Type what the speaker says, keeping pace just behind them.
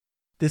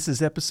This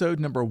is episode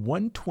number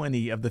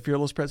 120 of the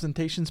Fearless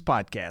Presentations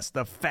podcast,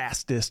 the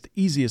fastest,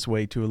 easiest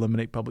way to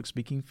eliminate public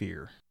speaking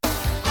fear. Want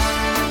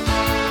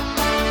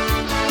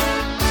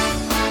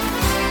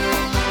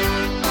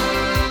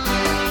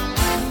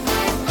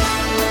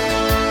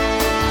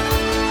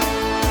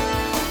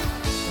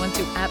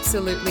to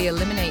absolutely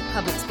eliminate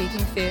public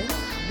speaking fear?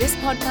 This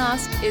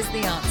podcast is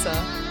the answer.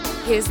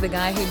 Here's the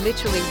guy who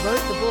literally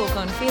wrote the book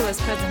on Fearless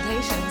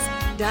Presentations,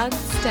 Doug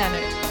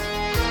Stannard.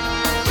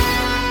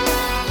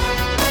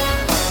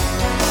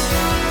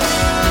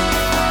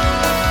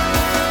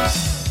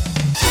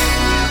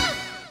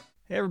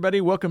 Hey everybody,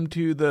 welcome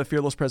to the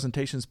Fearless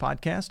Presentations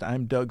podcast.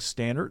 I'm Doug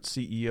Stannard,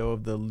 CEO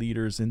of the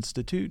Leaders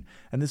Institute,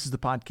 and this is the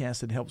podcast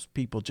that helps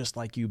people just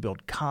like you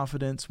build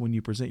confidence when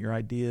you present your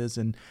ideas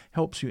and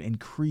helps you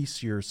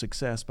increase your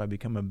success by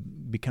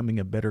becoming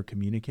a better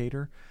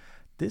communicator.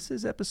 This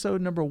is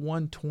episode number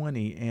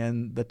 120,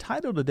 and the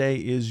title today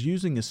is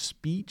Using a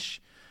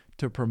Speech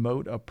to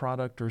Promote a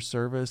Product or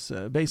Service.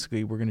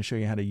 Basically, we're going to show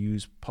you how to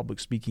use public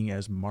speaking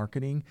as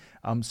marketing.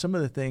 Some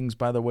of the things,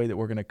 by the way, that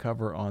we're going to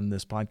cover on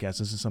this podcast,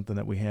 this is something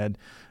that we had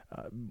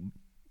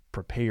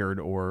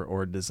prepared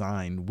or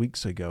designed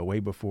weeks ago,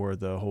 way before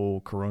the whole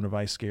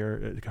coronavirus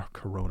scare,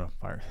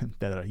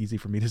 easy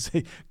for me to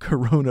say,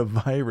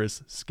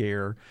 coronavirus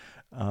scare.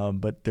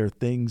 But there are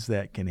things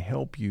that can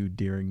help you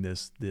during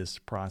this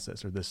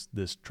process or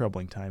this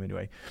troubling time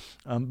anyway.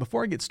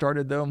 Before I get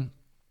started, though,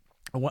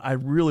 I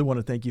really want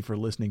to thank you for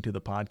listening to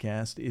the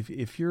podcast.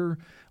 If you're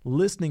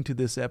listening to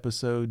this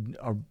episode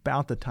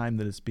about the time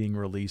that it's being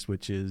released,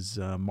 which is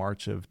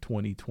March of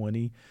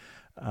 2020,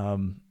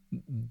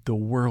 the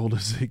world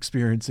is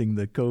experiencing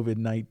the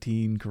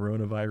COVID-19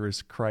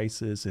 coronavirus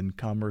crisis, and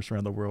commerce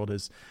around the world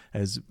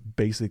has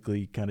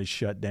basically kind of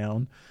shut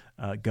down.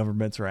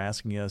 Governments are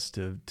asking us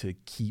to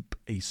keep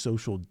a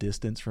social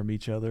distance from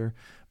each other.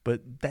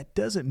 But that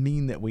doesn't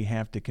mean that we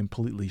have to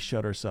completely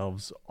shut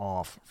ourselves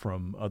off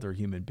from other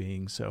human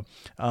beings. So,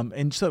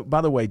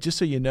 by the way, just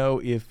so you know,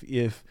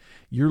 if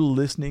you're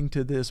listening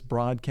to this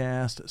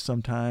broadcast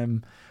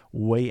sometime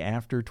way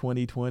after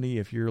 2020,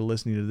 if you're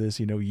listening to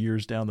this,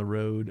 years down the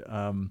road,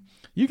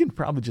 you can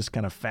probably just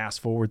kind of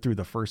fast forward through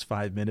the first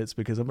 5 minutes,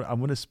 because I'm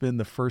going to spend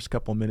the first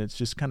couple of minutes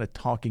just kind of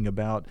talking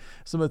about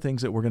some of the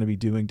things that we're going to be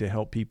doing to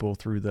help people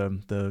through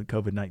the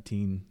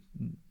COVID-19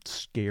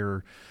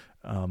 scare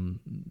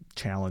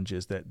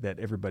challenges that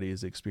everybody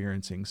is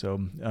experiencing.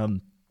 So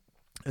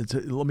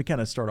let me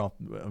kind of start off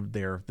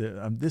there.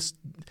 This,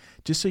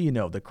 just so you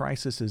know, the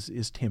crisis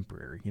is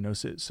temporary.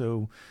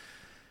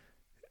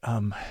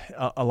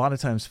 A lot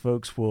of times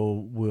folks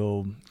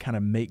will kind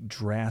of make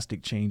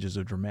drastic changes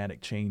or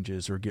dramatic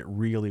changes or get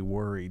really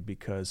worried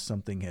because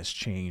something has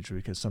changed or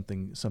because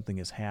something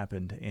has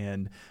happened.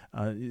 And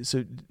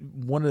so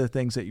one of the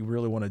things that you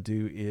really want to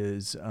do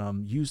is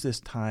use this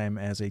time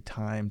as a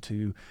time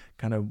to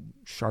kind of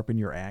sharpen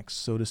your axe,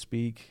 so to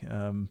speak.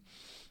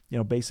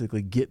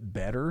 Basically get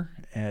better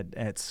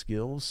at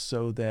skills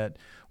so that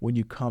when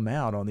you come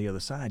out on the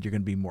other side, you're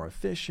going to be more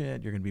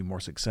efficient, you're going to be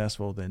more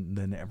successful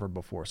than ever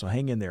before. So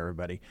hang in there,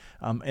 everybody.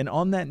 And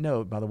on that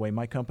note, by the way,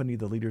 my company,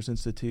 the Leaders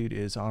Institute,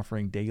 is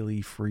offering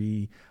daily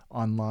free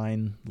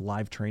online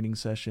live training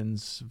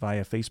sessions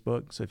via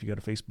Facebook. So if you go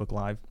to Facebook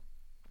Live,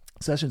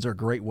 sessions are a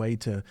great way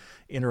to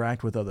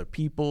interact with other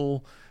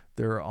people.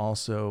 They're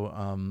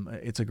also,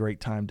 it's a great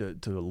time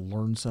to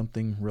learn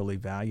something really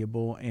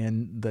valuable.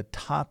 And the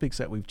topics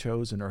that we've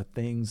chosen are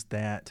things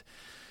that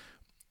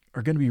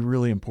are going to be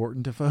really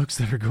important to folks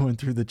that are going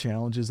through the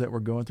challenges that we're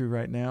going through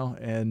right now.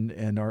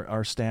 And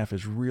our staff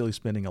is really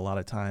spending a lot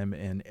of time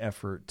and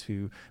effort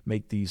to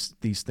make these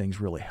things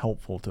really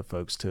helpful to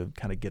folks to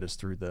kind of get us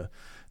through the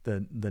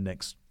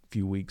next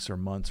few weeks or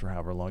months or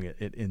however long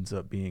it ends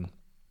up being.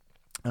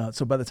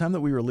 So by the time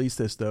that we release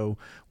this, though,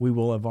 we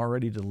will have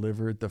already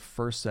delivered the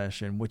first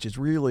session, which is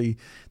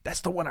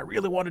that's the one I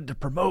really wanted to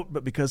promote,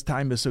 but because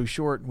time is so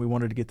short, we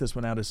wanted to get this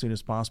one out as soon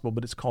as possible,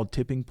 but it's called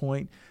Tipping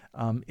Point.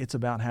 It's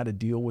about how to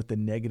deal with the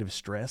negative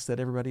stress that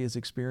everybody is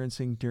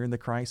experiencing during the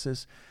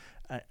crisis.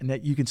 And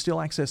that you can still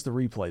access the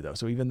replay, though.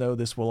 So even though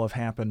this will have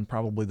happened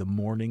probably the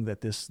morning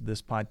that this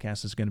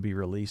podcast is going to be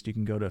released, you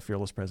can go to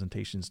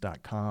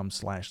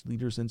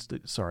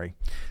fearlesspresentations.com/leadersinstitute. Sorry,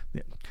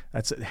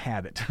 that's a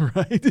habit,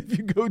 right? If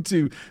you go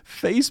to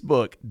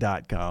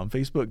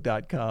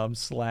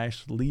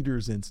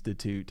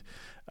facebook.com/leadersinstitute,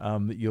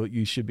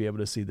 you should be able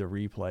to see the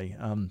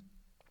replay.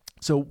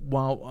 So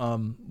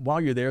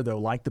while you're there, though,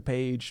 like the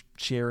page,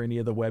 share any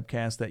of the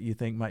webcasts that you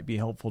think might be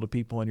helpful to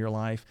people in your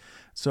life.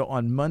 So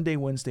on Monday,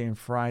 Wednesday, and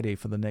Friday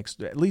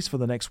at least for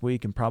the next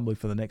week and probably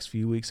for the next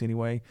few weeks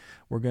anyway,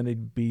 we're going to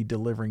be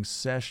delivering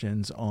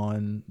sessions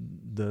on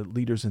the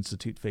Leaders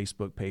Institute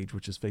Facebook page,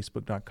 which is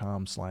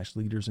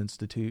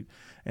facebook.com/leadersinstitute.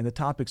 And the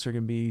topics are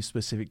going to be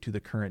specific to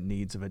the current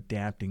needs of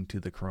adapting to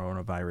the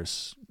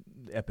coronavirus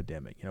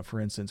epidemic. For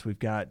instance, we've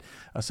got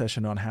a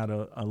session on how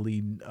to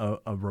lead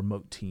a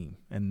remote team,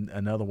 and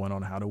another one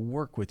on how to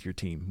work with your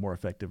team more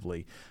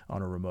effectively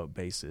on a remote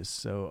basis.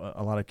 So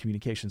a lot of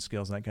communication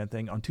skills and that kind of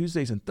thing. On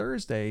Tuesdays and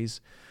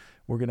Thursdays,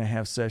 we're going to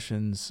have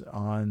sessions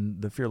on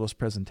the Fearless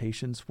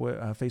Presentations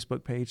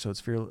Facebook page. So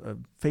it's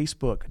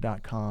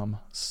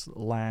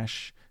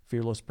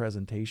facebook.com/Fearless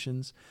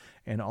Presentations.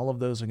 And all of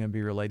those are going to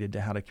be related to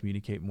how to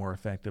communicate more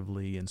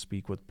effectively and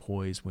speak with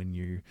poise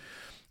when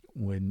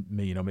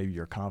maybe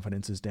your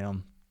confidence is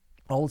down.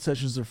 All the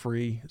sessions are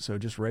free, so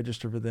just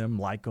register for them,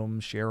 like them,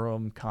 share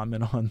them,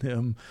 comment on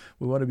them.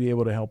 We want to be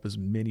able to help as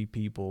many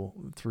people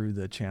through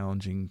the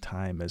challenging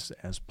time as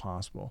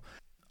possible.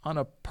 On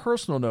a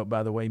personal note,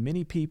 by the way,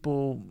 many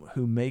people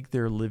who make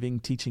their living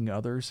teaching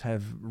others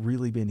have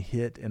really been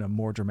hit in a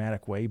more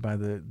dramatic way by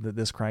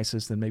this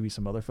crisis than maybe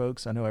some other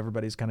folks. I know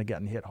everybody's kind of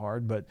gotten hit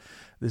hard, but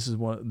this is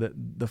one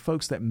the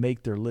folks that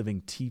make their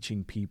living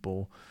teaching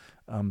people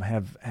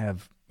have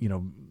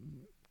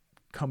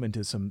come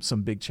into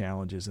some big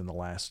challenges in the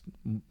last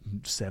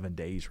 7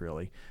 days,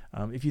 really.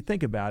 If you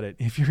think about it,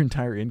 if your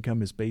entire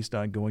income is based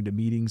on going to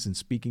meetings and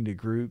speaking to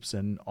groups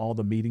and all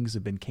the meetings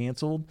have been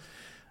canceled,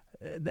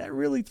 that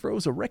really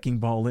throws a wrecking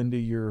ball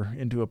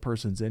into a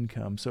person's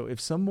income. So if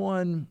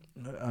someone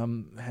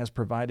has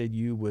provided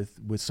you with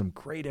some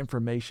great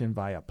information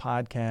via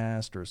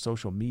podcast or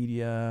social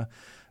media,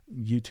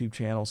 YouTube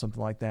channel,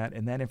 something like that,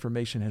 and that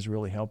information has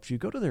really helped you,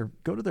 go to their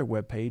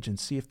webpage and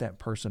see if that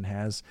person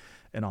has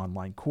an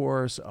online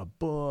course, a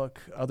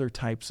book, other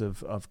types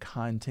of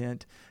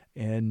content,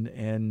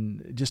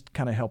 and just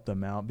kind of help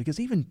them out, because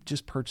even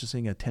just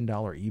purchasing a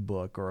 $10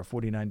 ebook or a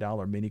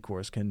 $49 mini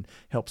course can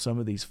help some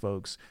of these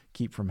folks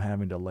keep from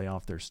having to lay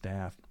off their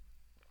staff.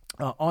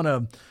 On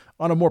a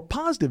more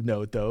positive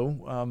note,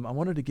 though, I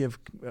wanted to give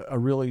a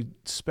really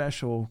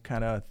special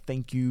kind of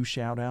thank you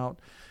shout out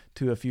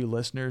to a few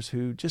listeners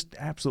who just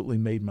absolutely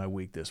made my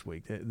week this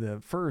week. The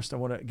first, I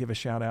want to give a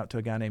shout out to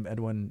a guy named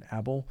Edwin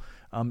Abel.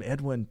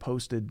 Edwin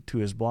posted to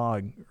his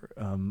blog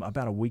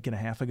about a week and a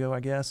half ago, I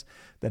guess,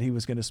 that he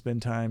was going to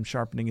spend time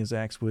sharpening his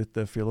axe with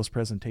the Fearless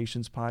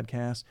Presentations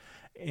podcast.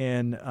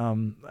 And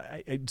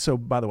so,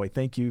 by the way,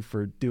 thank you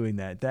for doing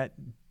that.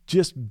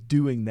 Just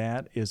doing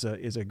that is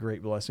a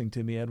great blessing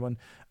to me, Edwin.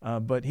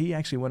 But he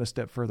actually went a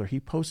step further.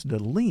 He posted a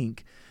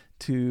link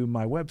to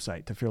my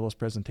website, to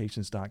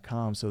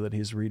fearlesspresentations.com, so that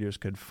his readers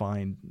could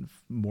find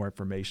more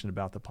information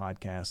about the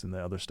podcast and the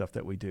other stuff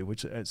that we do.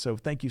 So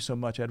thank you so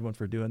much, Edwin,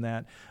 for doing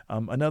that.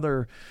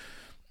 Another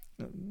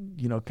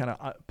kind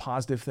of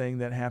positive thing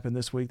that happened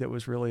this week that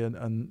was really a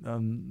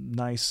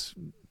nice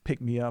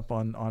pick-me-up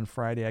on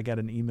Friday. I got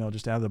an email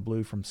just out of the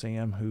blue from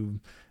Sam, who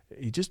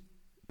he just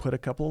put a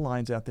couple of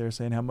lines out there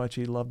saying how much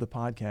he loved the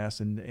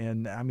podcast.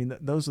 And I mean,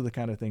 those are the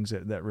kind of things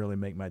that really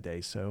make my day.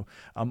 So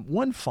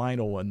one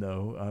final one,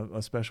 though,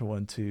 a special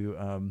one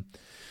to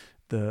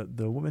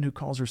the woman who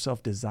calls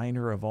herself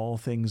Designer of All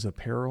Things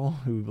Apparel,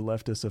 who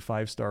left us a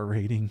 5-star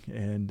rating.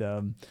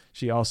 And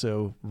she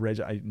also,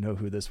 I know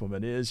who this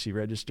woman is. She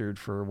registered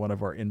for one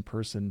of our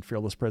in-person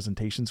Fearless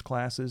Presentations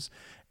classes.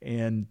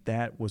 And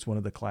that was one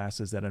of the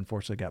classes that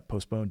unfortunately got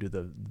postponed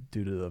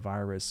due to the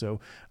virus. So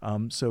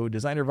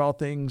Designer of All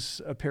Things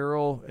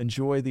Apparel,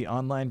 enjoy the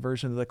online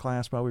version of the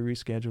class while we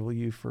reschedule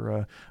you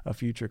for a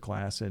future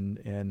class,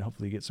 and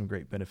hopefully get some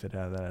great benefit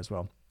out of that as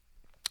well.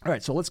 All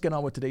right, so let's get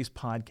on with today's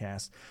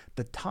podcast.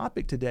 The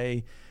topic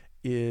today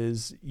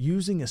is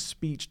using a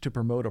speech to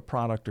promote a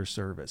product or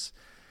service.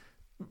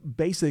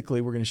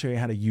 Basically, we're going to show you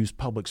how to use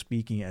public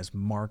speaking as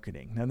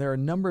marketing. Now, there are a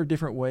number of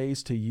different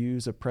ways to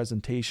use a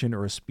presentation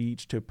or a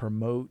speech to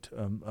promote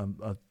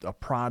a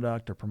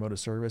product or promote a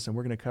service, and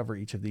we're going to cover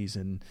each of these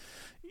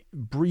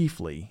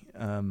briefly.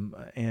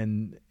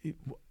 And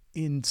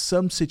in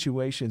some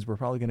situations, we're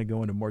probably going to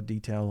go into more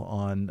detail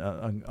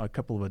on a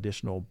couple of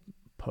additional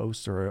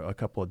posts or a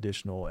couple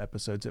additional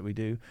episodes that we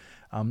do.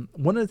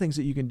 One of the things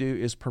that you can do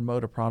is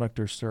promote a product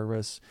or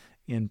service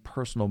in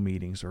personal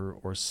meetings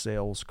or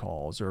sales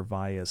calls or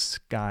via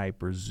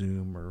Skype or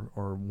Zoom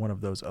or one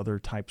of those other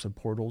types of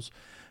portals.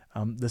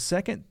 The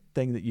second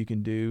thing that you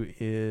can do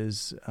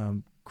is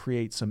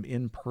create some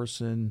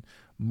in-person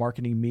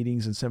marketing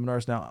meetings and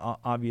seminars. Now,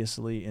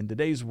 obviously, in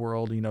today's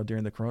world,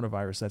 during the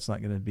coronavirus, that's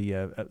not going to be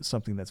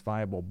something that's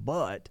viable,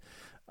 but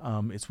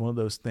it's one of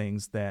those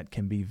things that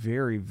can be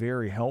very,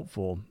 very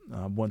helpful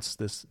once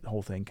this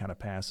whole thing kind of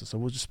passes. So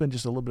we'll just spend a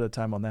little bit of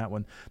time on that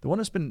one. The one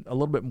to spend a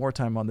little bit more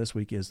time on this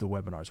week is the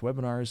webinars.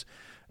 Webinars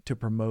to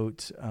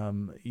promote,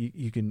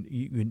 you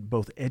can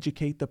both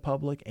educate the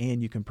public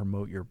and you can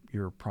promote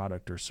your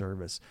product or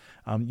service.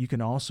 You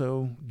can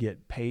also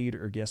get paid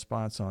or guest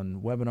spots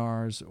on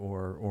webinars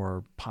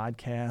or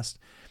podcasts.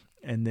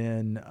 And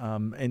then,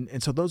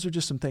 and so those are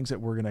just some things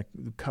that we're going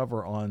to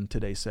cover on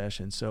today's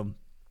session. So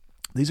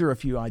these are a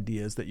few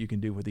ideas that you can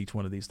do with each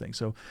one of these things.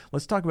 So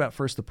let's talk about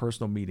first the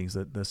personal meetings,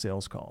 the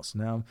sales calls.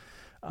 Now,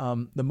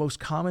 the most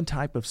common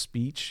type of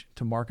speech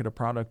to market a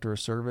product or a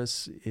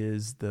service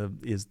is the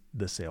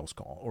sales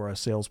call or a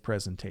sales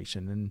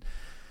presentation. And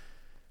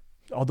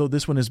although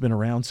this one has been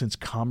around since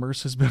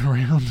commerce has been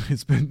around,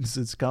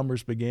 since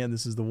commerce began,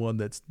 this is the one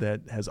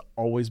that has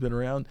always been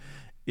around.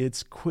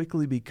 It's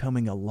quickly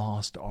becoming a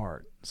lost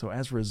art. So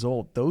as a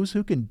result, those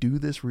who can do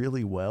this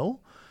really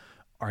well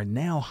are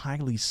now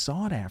highly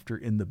sought after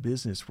in the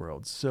business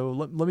world. So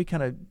let me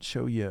kind of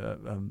show you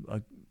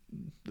a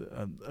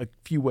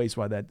few ways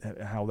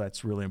how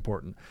that's really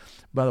important.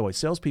 By the way,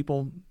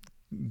 salespeople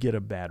get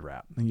a bad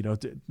rap.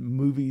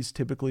 Movies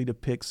typically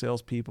depict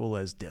salespeople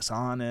as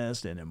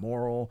dishonest and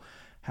immoral.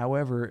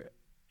 However,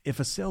 if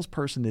a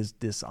salesperson is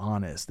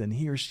dishonest, then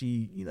he or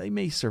she, they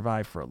may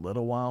survive for a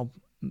little while.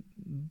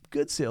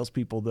 Good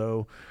salespeople,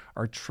 though,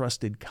 are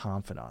trusted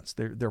confidants.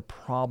 They're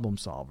problem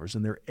solvers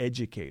and they're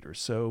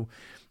educators. So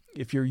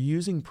if you're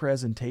using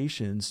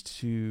presentations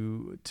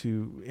to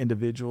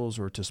individuals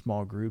or to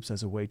small groups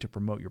as a way to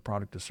promote your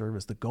product or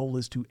service, the goal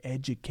is to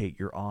educate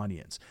your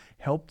audience,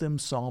 help them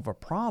solve a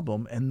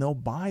problem, and they'll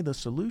buy the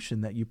solution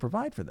that you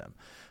provide for them.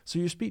 So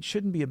your speech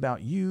shouldn't be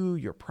about you,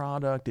 your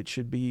product. It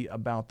should be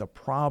about the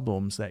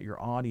problems that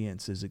your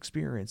audience is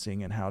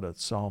experiencing and how to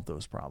solve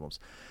those problems.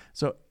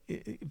 So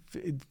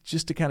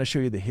just to kind of show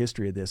you the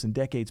history of this, in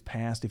decades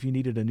past, if you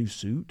needed a new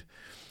suit,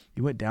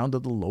 you went down to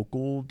the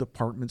local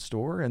department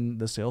store, and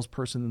the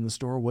salesperson in the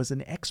store was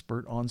an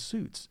expert on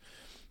suits.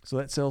 So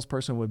that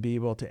salesperson would be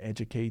able to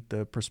educate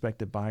the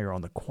prospective buyer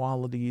on the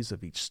qualities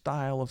of each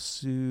style of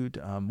suit,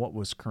 what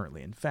was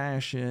currently in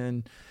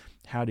fashion,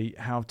 how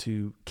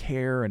to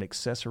care and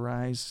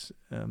accessorize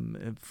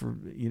for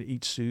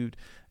each suit.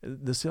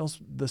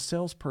 The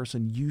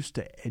salesperson used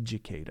to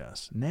educate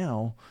us.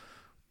 Now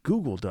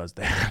Google does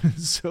that.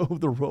 So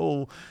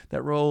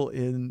that role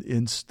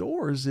in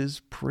stores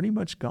is pretty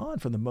much gone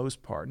for the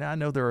most part. Now I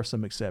know there are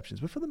some exceptions,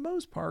 but for the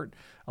most part,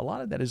 a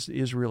lot of that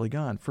is really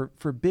gone.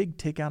 For big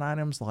ticket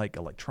items like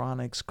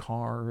electronics,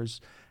 cars,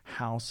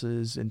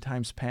 houses, in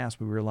times past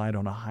we relied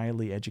on a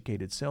highly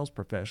educated sales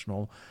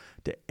professional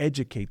to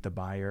educate the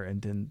buyer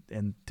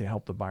and to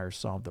help the buyer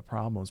solve the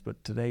problems.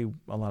 But today,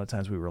 a lot of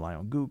times we rely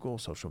on Google,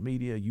 social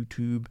media,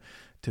 YouTube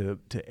to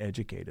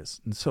educate us.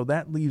 And so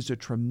that leaves a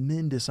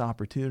tremendous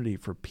opportunity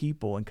for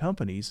people and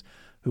companies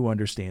who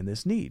understand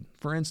this need.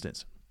 For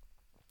instance,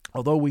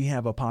 although we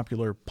have a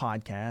popular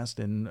podcast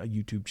and a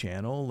YouTube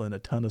channel and a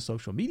ton of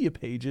social media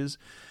pages,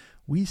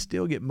 we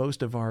still get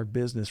most of our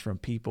business from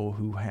people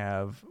who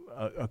have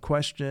a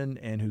question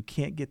and who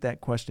can't get that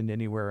question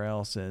anywhere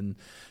else, and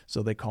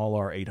so they call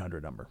our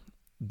 800 number.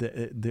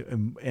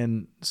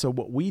 And so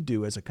what we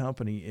do as a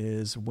company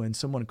is when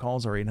someone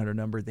calls our 800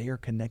 number, they are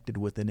connected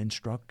with an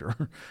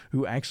instructor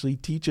who actually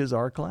teaches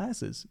our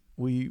classes.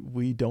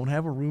 We don't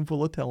have a room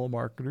full of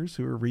telemarketers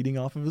who are reading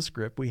off of a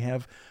script. We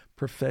have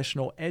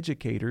professional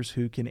educators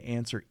who can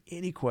answer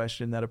any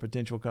question that a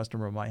potential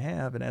customer might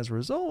have, and as a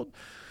result,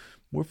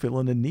 we're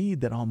filling a need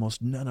that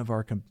almost none of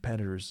our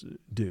competitors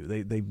do.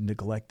 They've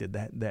neglected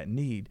that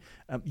need.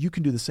 You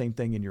can do the same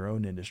thing in your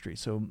own industry.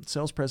 So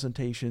sales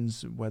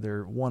presentations,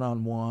 whether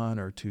one-on-one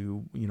or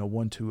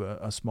one to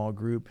a small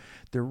group,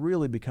 they're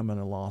really becoming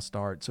a lost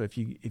art. So if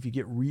you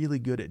get really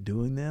good at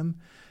doing them,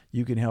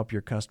 you can help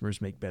your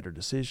customers make better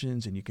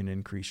decisions, and you can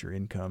increase your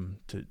income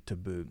to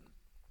boot.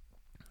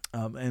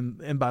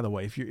 And by the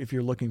way, if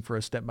you're looking for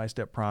a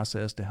step-by-step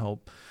process to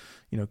help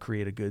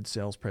create a good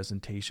sales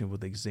presentation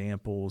with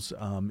examples,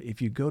 if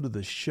you go to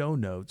the show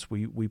notes,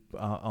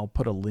 I'll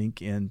put a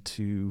link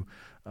into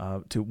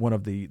to one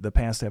of the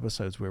past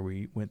episodes where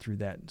we went through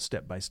that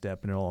step by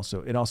step, and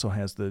it also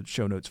has the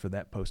show notes for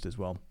that post as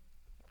well,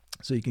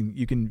 so you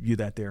can view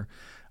that there.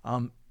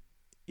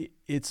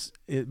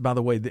 By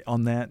the way,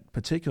 on that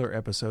particular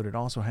episode, it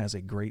also has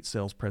a great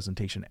sales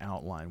presentation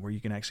outline where you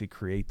can actually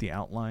create the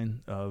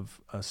outline of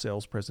a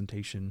sales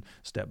presentation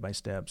step by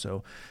step.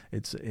 So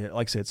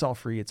like I said, it's all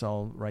free. It's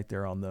all right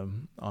there in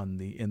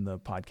the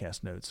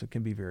podcast notes. So it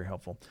can be very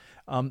helpful.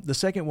 The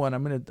second one,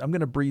 I'm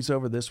gonna breeze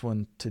over this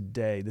one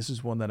today. This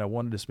is one that I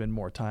wanted to spend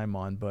more time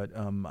on, but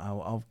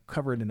I'll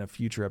cover it in a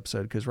future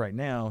episode because right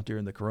now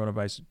during the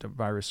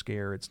coronavirus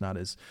scare, it's not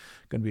going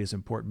to be as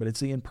important. But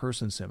it's the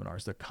in-person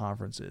seminars, the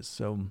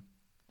conferences. So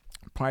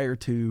prior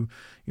to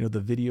the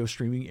video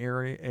streaming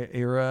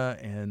era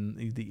and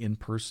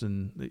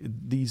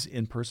these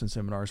in-person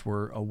seminars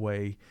were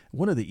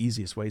one of the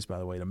easiest ways, by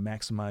the way, to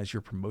maximize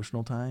your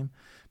promotional time,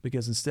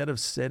 because instead of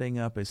setting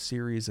up a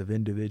series of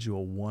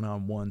individual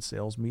one-on-one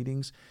sales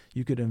meetings,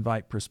 you could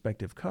invite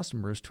prospective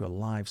customers to a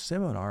live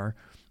seminar.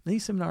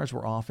 These seminars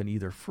were often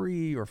either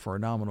free or for a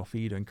nominal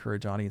fee to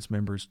encourage audience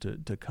members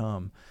to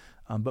come.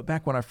 But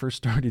back when I first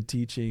started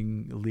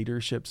teaching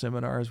leadership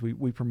seminars,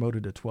 we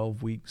promoted a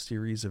 12-week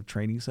series of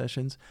training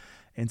sessions.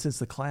 And since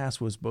the class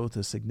was both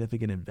a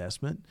significant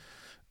investment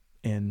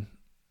and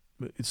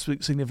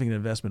significant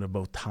investment of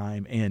both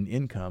time and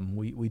income,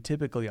 we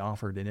typically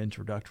offered an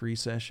introductory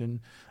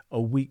session a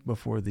week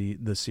before the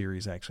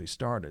series actually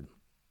started.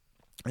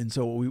 And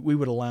so we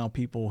would allow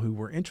people who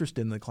were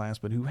interested in the class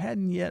but who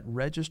hadn't yet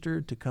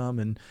registered to come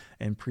and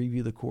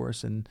preview the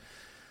course. And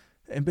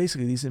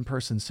basically, these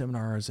in-person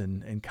seminars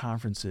and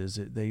conferences,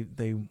 it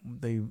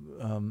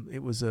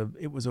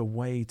was a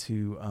way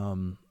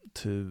to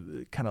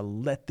to kind of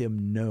let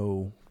them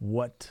know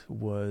what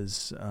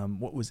was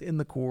in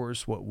the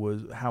course,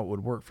 how it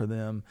would work for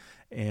them,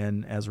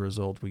 and as a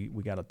result, we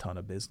got a ton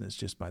of business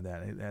just by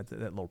that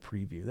little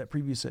preview. That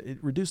preview, it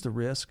reduced the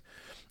risk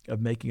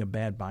of making a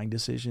bad buying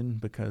decision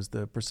because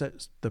the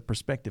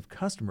prospective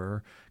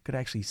customer could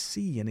actually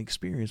see and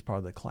experience part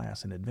of the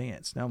class in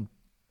advance. Now,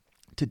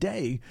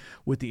 today,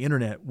 with the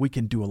internet, we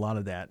can do a lot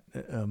of that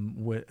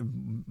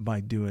by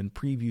doing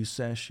preview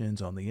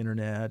sessions on the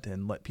internet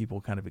and let people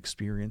kind of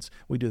experience.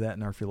 We do that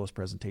in our Fearless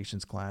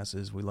Presentations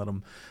classes. We let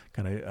them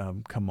kind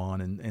of come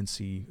on and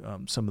see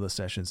some of the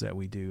sessions that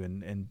we do,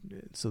 and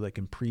so they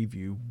can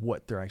preview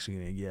what they're actually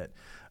going to get.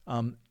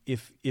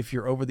 If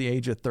you're over the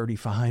age of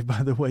 35,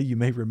 by the way, you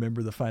may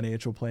remember the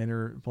financial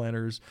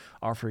planners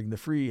offering the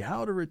free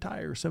How to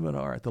Retire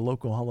seminar at the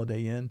local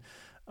Holiday Inn.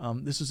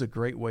 This is a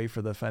great way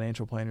for the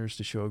financial planners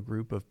to show a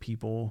group of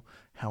people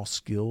how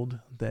skilled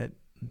that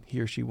he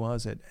or she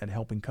was at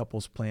helping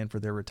couples plan for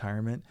their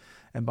retirement.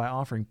 And by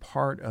offering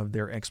part of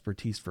their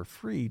expertise for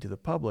free to the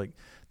public,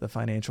 the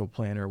financial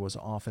planner was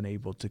often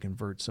able to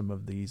convert some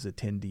of these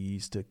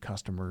attendees to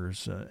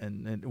customers,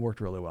 and it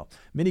worked really well.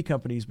 Many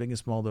companies, big and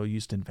small, though,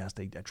 used to invest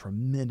a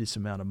tremendous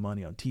amount of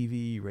money on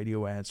TV,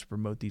 radio ads to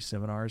promote these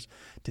seminars.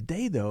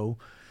 Today, though,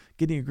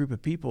 getting a group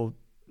of people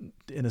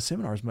in a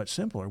seminar is much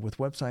simpler with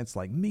websites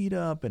like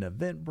Meetup and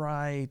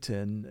Eventbrite,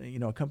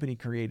 and a company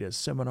create a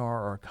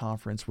seminar or a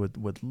conference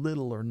with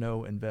little or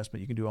no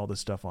investment. You can do all this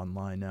stuff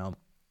online now.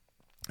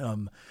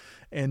 By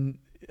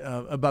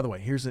the way,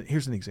 here's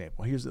an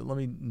example. Let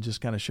me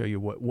just kind of show you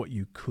what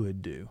you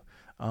could do.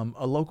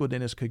 A local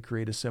dentist could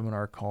create a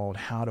seminar called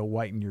How to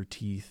Whiten Your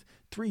Teeth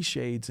 3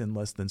 Shades in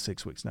Less Than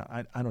 6 Weeks. Now,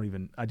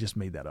 I just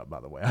made that up, by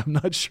the way. I'm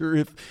not sure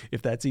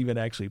if that's even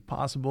actually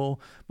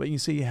possible, but you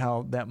see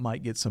how that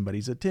might get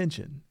somebody's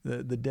attention.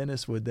 The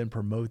dentist would then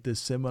promote this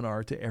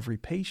seminar to every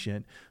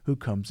patient who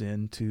comes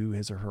into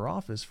his or her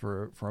office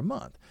for a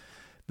month.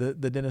 The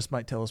dentist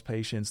might tell his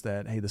patients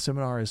that, hey, the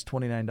seminar is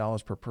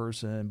 $29 per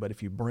person, but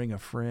if you bring a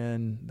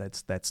friend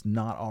that's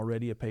not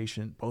already a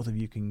patient, both of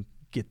you can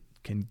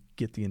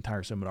get the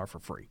entire seminar for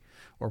free.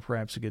 Or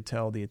perhaps you could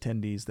tell the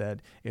attendees that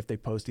if they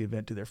post the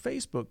event to their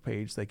Facebook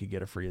page, they could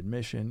get a free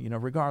admission.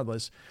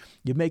 Regardless,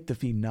 you make the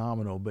fee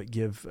nominal, but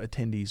give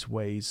attendees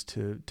ways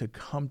to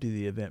come to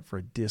the event for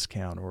a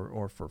discount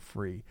or for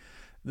free.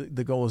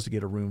 The goal is to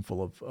get a room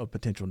full of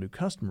potential new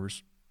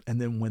customers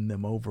and then win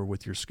them over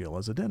with your skill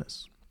as a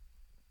dentist.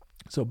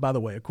 So, by the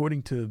way,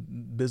 according to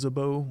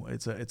Bizzabo,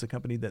 it's a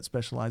company that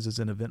specializes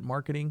in event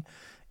marketing.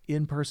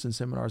 In-person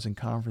seminars and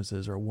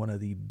conferences are one of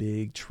the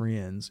big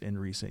trends in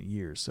recent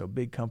years. So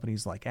big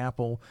companies like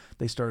Apple,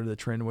 they started the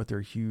trend with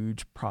their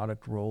huge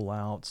product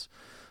rollouts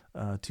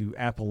to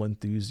Apple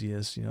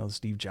enthusiasts.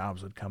 Steve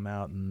Jobs would come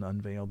out and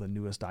unveil the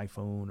newest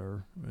iPhone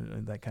or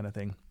that kind of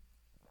thing.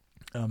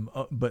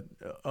 But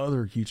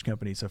other huge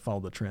companies have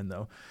followed the trend,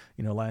 though.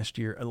 Last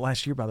year,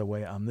 by the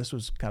way, this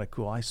was kind of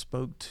cool. I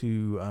spoke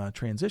to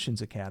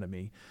Transitions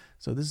Academy.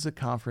 So this is a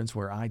conference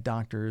where eye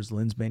doctors,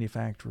 lens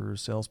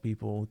manufacturers,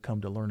 salespeople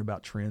come to learn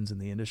about trends in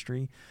the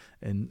industry,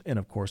 and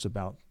of course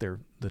about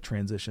the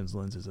Transitions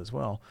lenses as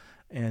well.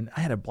 And I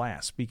had a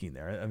blast speaking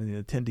there. I mean,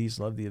 the attendees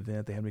loved the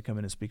event. They had me come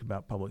in and speak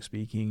about public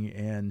speaking,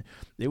 and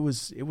it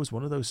was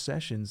one of those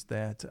sessions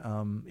that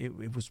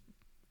it was.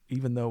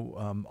 Even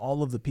though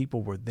all of the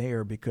people were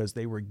there because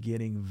they were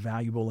getting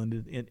valuable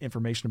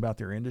information about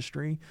their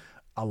industry,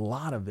 a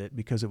lot of it,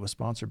 because it was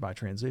sponsored by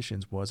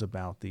Transitions, was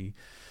about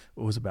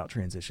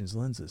Transitions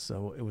lenses.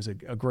 So it was a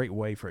great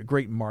way for a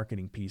great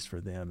marketing piece for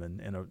them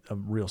and a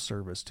real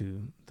service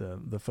to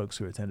the folks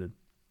who attended.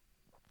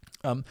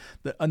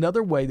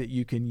 Another way that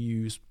you can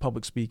use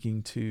public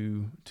speaking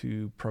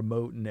to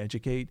promote and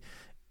educate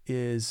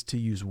is to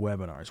use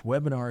webinars.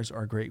 Webinars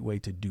are a great way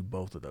to do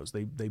both of those.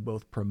 They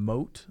both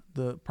promote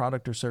the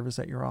product or service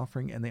that you're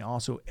offering, and they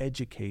also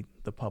educate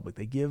the public.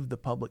 They give the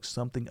public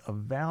something of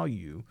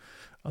value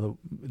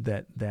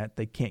that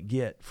they can't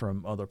get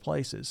from other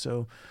places.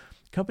 So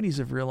companies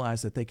have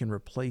realized that they can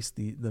replace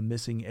the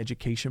missing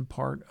education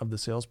part of the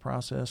sales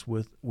process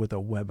with a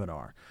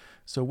webinar.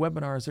 So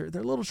webinars,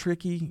 they're a little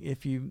tricky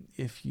if you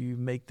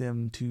make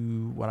them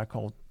too, what I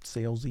call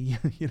salesy.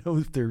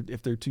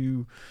 If they're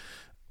too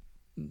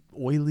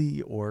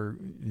oily, or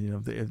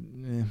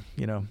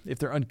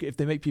if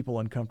they make people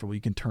uncomfortable, you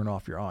can turn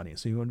off your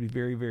audience. So you want to be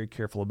very, very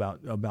careful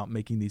about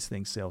making these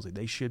things salesy.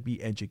 They should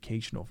be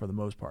educational for the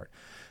most part.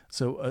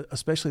 So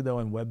especially though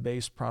in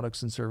web-based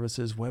products and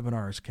services,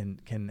 webinars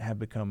can have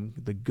become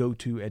the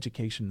go-to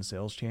education and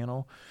sales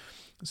channel.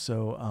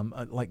 So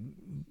like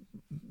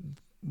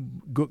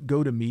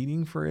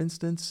GoToMeeting, for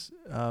instance,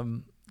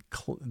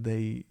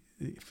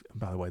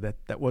 by the way,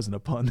 that wasn't a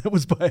pun. That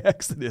was by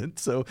accident.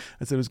 So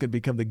I said it was going to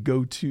become the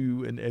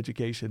go-to in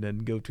education,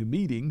 and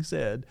GoToMeeting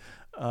said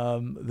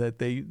that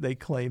they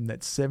claim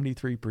that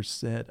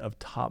 73% of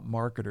top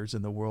marketers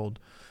in the world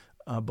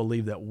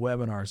believe that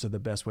webinars are the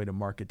best way to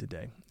market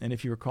today. And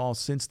if you recall,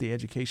 since the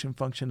education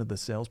function of the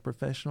sales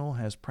professional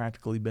has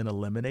practically been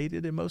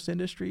eliminated in most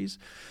industries,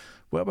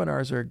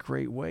 webinars are a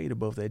great way to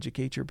both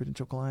educate your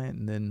potential client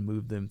and then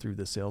move them through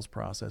the sales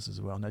process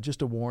as well. Now,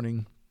 just a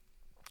warning,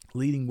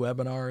 leading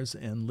webinars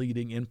and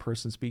leading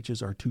in-person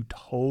speeches are two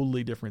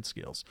totally different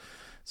skills.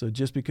 So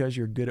just because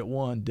you're good at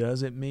one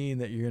doesn't mean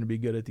that you're going to be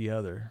good at the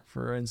other.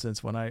 For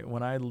instance, when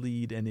I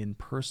lead an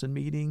in-person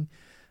meeting,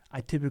 I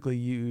typically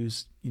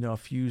use, a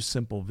few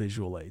simple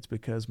visual aids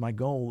because my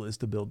goal is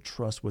to build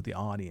trust with the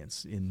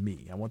audience in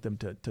me. I want them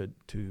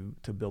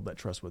to build that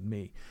trust with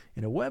me.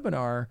 In a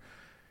webinar,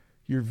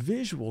 your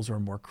visuals are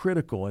more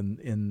critical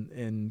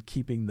in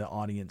keeping the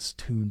audience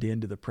tuned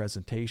into the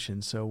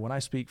presentation. So when I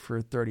speak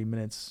for 30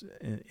 minutes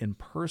in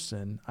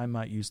person, I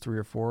might use 3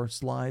 or 4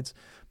 slides,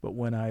 but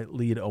when I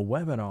lead a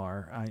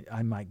webinar,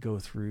 I might go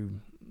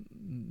through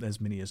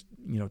as many as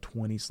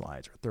 20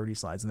 slides or 30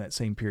 slides in that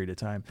same period of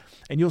time.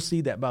 And you'll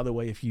see that, by the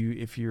way, if you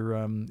go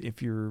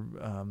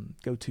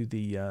to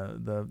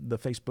the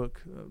Facebook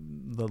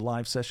the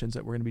live sessions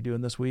that we're going to be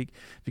doing this week.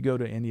 If you go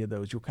to any of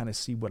those, you'll kind of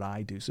see what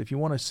I do. So if you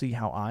want to see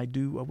how I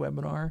do a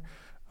webinar,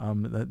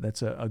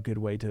 that's a good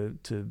way to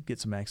get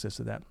some access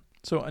to that.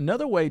 So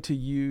another way to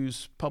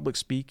use public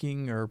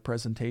speaking or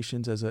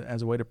presentations as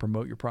a way to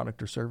promote your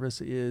product or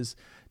service is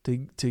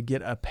to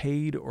get a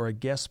paid or a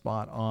guest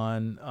spot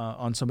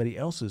on somebody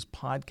else's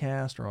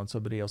podcast or on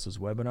somebody else's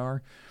webinar.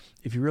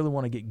 If you really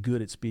want to get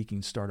good at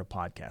speaking, start a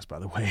podcast, by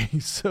the way.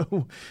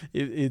 So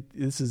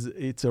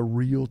it's a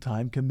real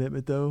time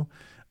commitment though.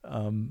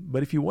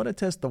 But if you want to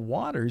test the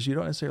waters, you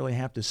don't necessarily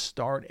have to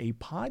start a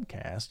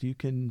podcast. You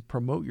can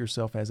promote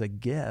yourself as a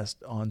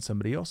guest on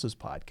somebody else's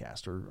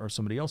podcast or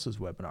somebody else's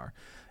webinar.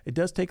 It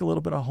does take a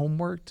little bit of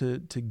homework to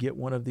get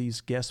one of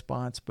these guest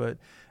spots, but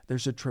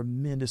there's a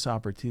tremendous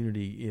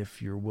opportunity if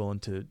you're willing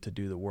to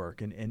do the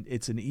work. And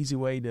it's an easy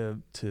way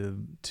to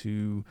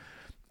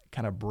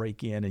kind of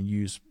break in and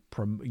use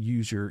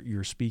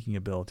your speaking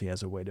ability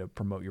as a way to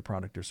promote your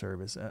product or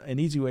service. An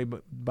easy way,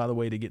 by the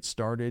way, to get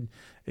started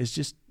is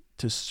just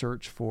to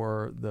search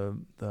for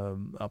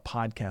a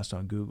podcast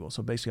on Google.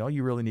 So basically all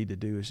you really need to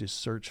do is just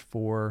search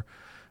for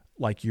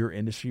like your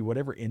industry,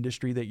 whatever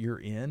industry that you're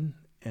in,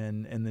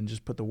 and then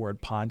just put the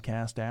word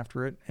podcast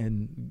after it,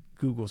 and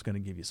Google's going to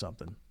give you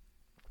something.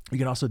 You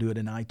can also do it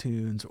in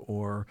iTunes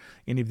or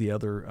any of the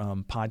other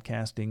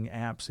podcasting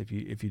apps.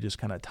 If you just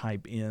kind of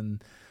type in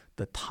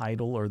the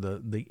title or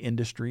the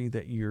industry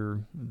that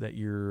you're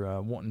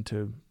wanting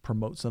to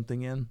promote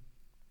something in,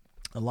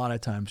 a lot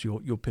of times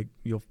you'll pick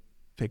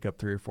up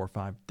 3 or 4 or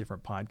 5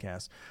 different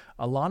podcasts.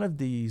 A lot of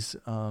these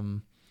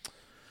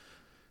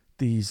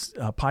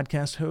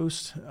podcast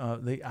hosts,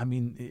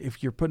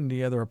 if you're putting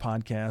together a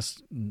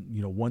podcast,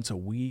 once a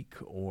week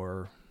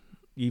or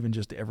even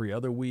just every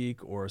other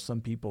week, or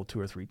some people 2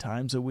 or 3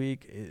 times a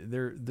week,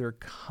 they're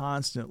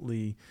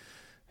constantly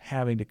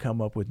having to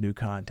come up with new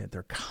content.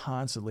 They're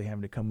constantly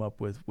having to come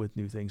up with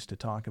new things to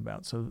talk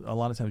about. So a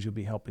lot of times you'll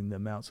be helping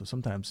them out. So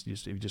sometimes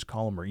if you just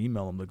call them or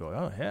email them, they'll go,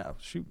 oh yeah,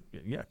 shoot,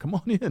 yeah, come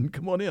on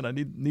in. I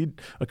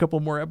need a couple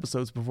more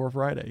episodes before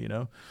Friday,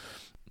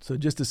 So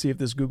just to see if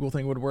this Google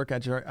thing would work,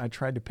 I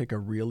tried to pick a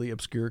really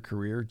obscure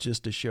career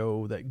just to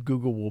show that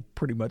Google will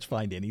pretty much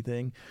find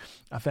anything.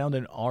 I found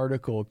an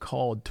article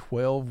called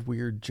 12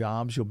 Weird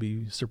Jobs You'll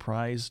Be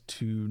Surprised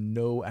to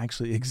Know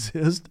Actually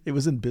Exist. It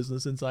was in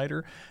Business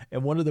Insider.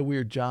 And one of the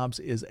weird jobs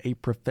is a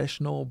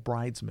professional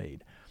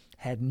bridesmaid.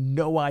 Had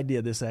no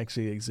idea this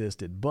actually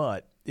existed.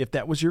 But if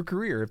that was your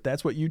career, if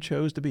that's what you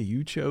chose to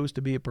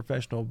be a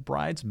professional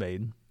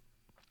bridesmaid,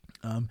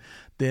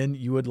 then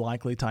you would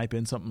likely type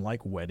in something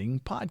like wedding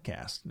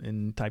podcast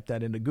and type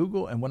that into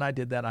Google. And when I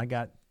did that, I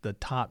got the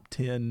top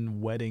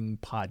 10 wedding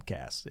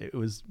podcasts. It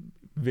was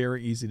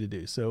very easy to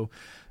do. So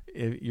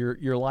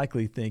you're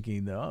likely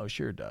thinking, oh,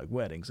 sure, Doug,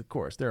 weddings, of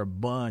course. There are a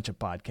bunch of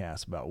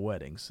podcasts about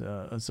weddings.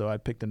 So I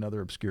picked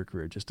another obscure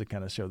career just to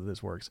kind of show that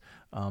this works.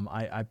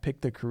 I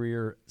picked the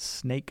career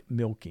snake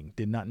milking.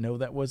 Did not know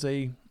that was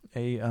a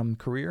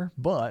career,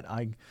 but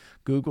I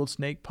Googled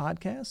snake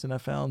podcasts and I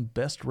found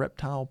best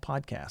reptile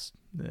podcast.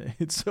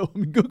 So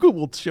Google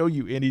will show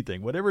you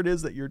anything, whatever it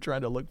is that you're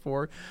trying to look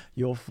for,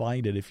 you'll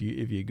find it if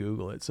you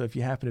Google it. So if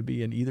you happen to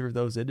be in either of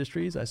those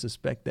industries, I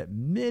suspect that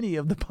many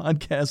of the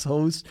podcast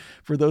hosts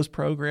for those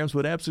programs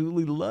would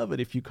absolutely love it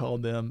if you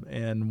called them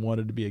and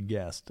wanted to be a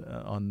guest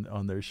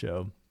on their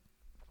show.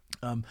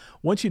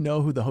 Once you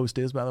know who the host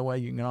is, by the way,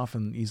 you can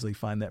often easily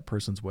find that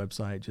person's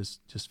website.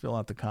 Just fill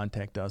out the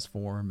contact us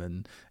form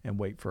and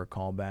wait for a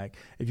call back.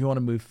 If you want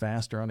to move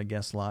faster on a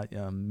guest slot,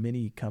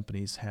 many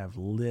companies have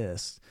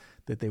lists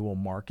that they will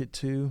market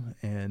to,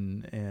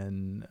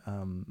 and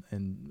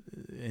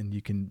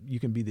you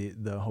can be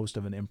the host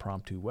of an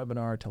impromptu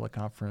webinar,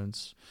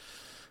 teleconference,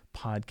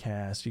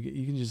 podcast,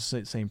 you can just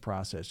say same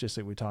process, just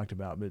like we talked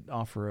about, but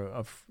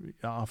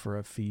offer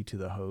a fee to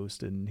the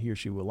host, and he or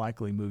she will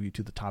likely move you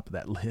to the top of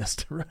that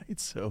list, right?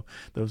 So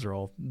those are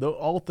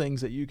all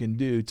things that you can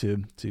do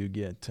to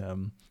get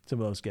some of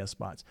those guest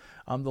spots.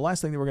 The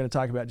last thing that we're going to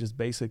talk about just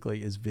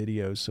basically is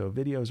videos. So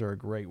videos are a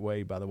great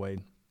way, by the way,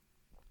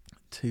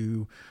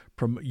 to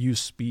use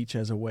speech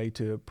as a way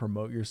to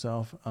promote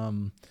yourself.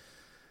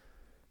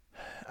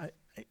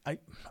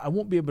 I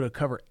won't be able to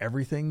cover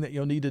everything that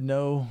you'll need to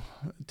know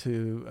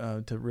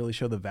to really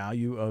show the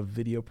value of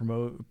video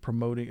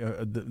promoting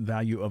the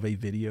value of a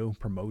video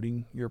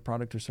promoting your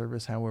product or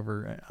service.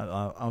 However,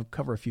 I'll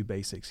cover a few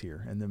basics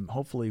here, and then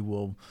hopefully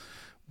we'll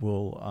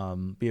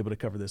be able to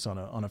cover this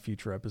on a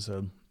future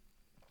episode.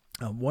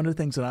 One of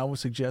the things that I would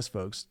suggest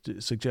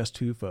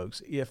to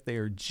folks, if they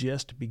are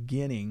just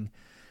beginning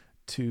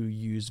to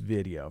use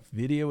video, if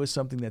video is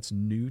something that's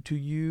new to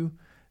you,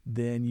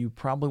 then you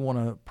probably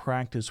want to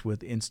practice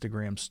with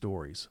Instagram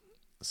stories.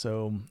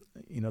 So,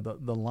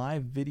 the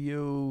live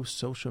video,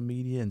 social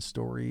media, and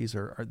stories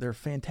they're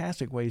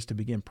fantastic ways to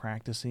begin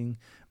practicing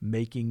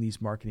making these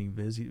marketing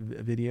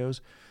videos,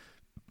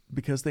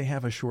 because they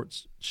have a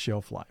short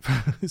shelf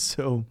life.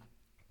 So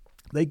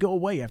they go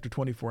away after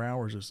 24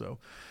 hours or so.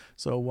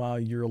 So while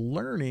you're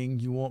learning,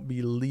 you won't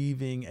be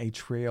leaving a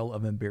trail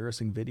of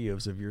embarrassing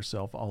videos of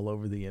yourself all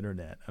over the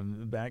internet.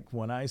 Back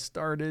when I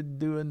started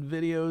doing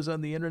videos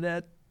on the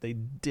internet, they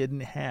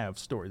didn't have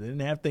stories. They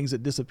didn't have things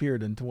that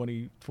disappeared in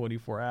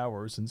 24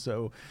 hours. And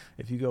so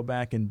if you go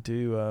back and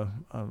do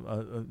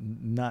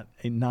not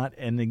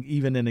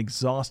even an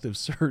exhaustive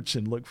search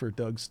and look for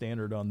Doug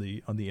Standard on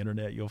the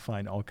internet, you'll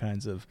find all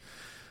kinds of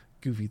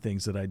goofy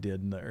things that I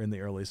did in the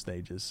early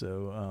stages.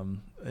 So,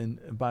 and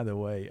by the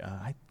way,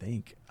 I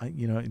think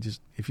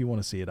just if you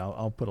want to see it,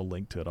 I'll put a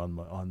link to it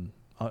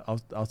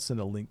I'll send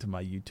a link to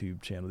my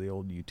YouTube channel, the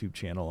old YouTube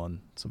channel,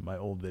 on some of my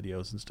old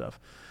videos and stuff.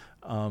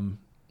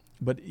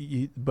 But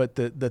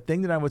the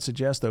thing that I would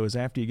suggest, though, is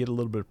after you get a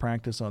little bit of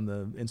practice on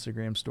the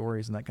Instagram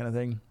stories and that kind of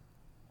thing,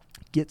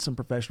 get some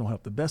professional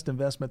help. The best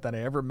investment that I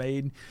ever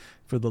made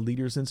for the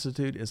Leaders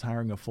Institute is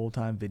hiring a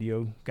full-time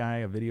video guy,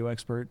 a video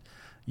expert.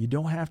 You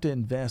don't have to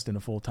invest in a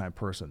full-time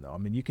person, though. I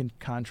mean, you can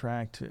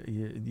contract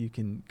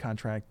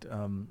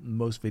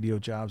most video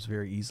jobs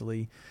very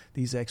easily.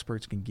 These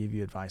experts can give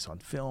you advice on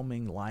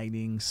filming,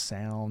 lighting,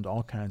 sound,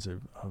 all kinds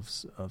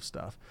of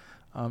stuff.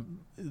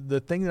 The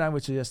thing that I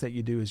would suggest that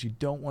you do is you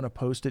don't want to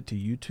post it to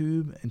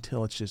YouTube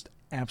until it's just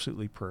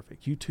absolutely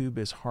perfect. YouTube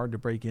is hard to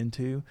break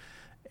into,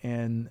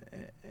 and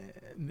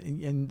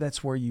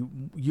that's where you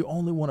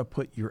only want to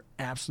put your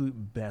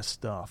absolute best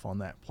stuff on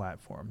that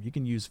platform. You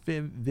can use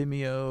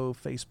Vimeo,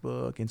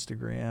 Facebook,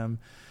 Instagram,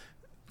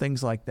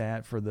 things like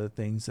that for the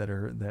things that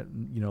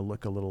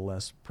look a little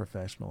less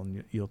professional,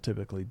 and you'll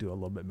typically do a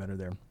little bit better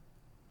there.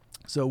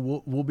 So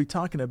we'll be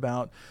talking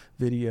about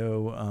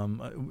video.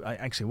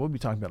 We'll be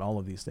talking about all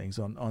of these things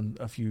on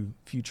a few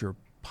future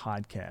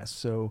podcasts.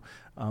 So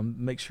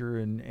make sure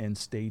and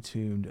stay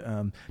tuned.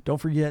 Don't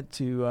forget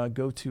to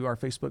go to our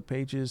Facebook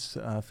pages,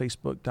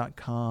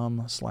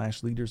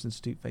 facebook.com/Leaders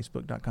Institute,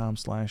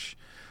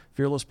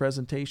 facebook.com/Fearless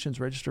Presentations.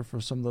 Register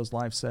for some of those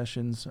live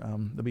sessions.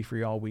 They'll be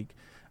free all week.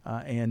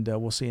 And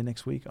we'll see you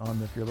next week on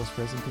the Fearless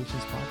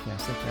Presentations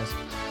podcast. Thanks,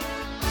 guys.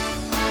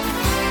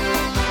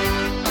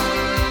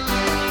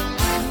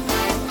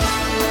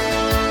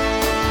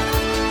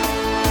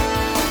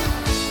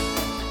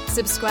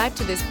 Subscribe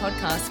to this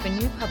podcast for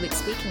new public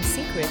speaking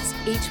secrets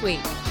each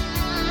week.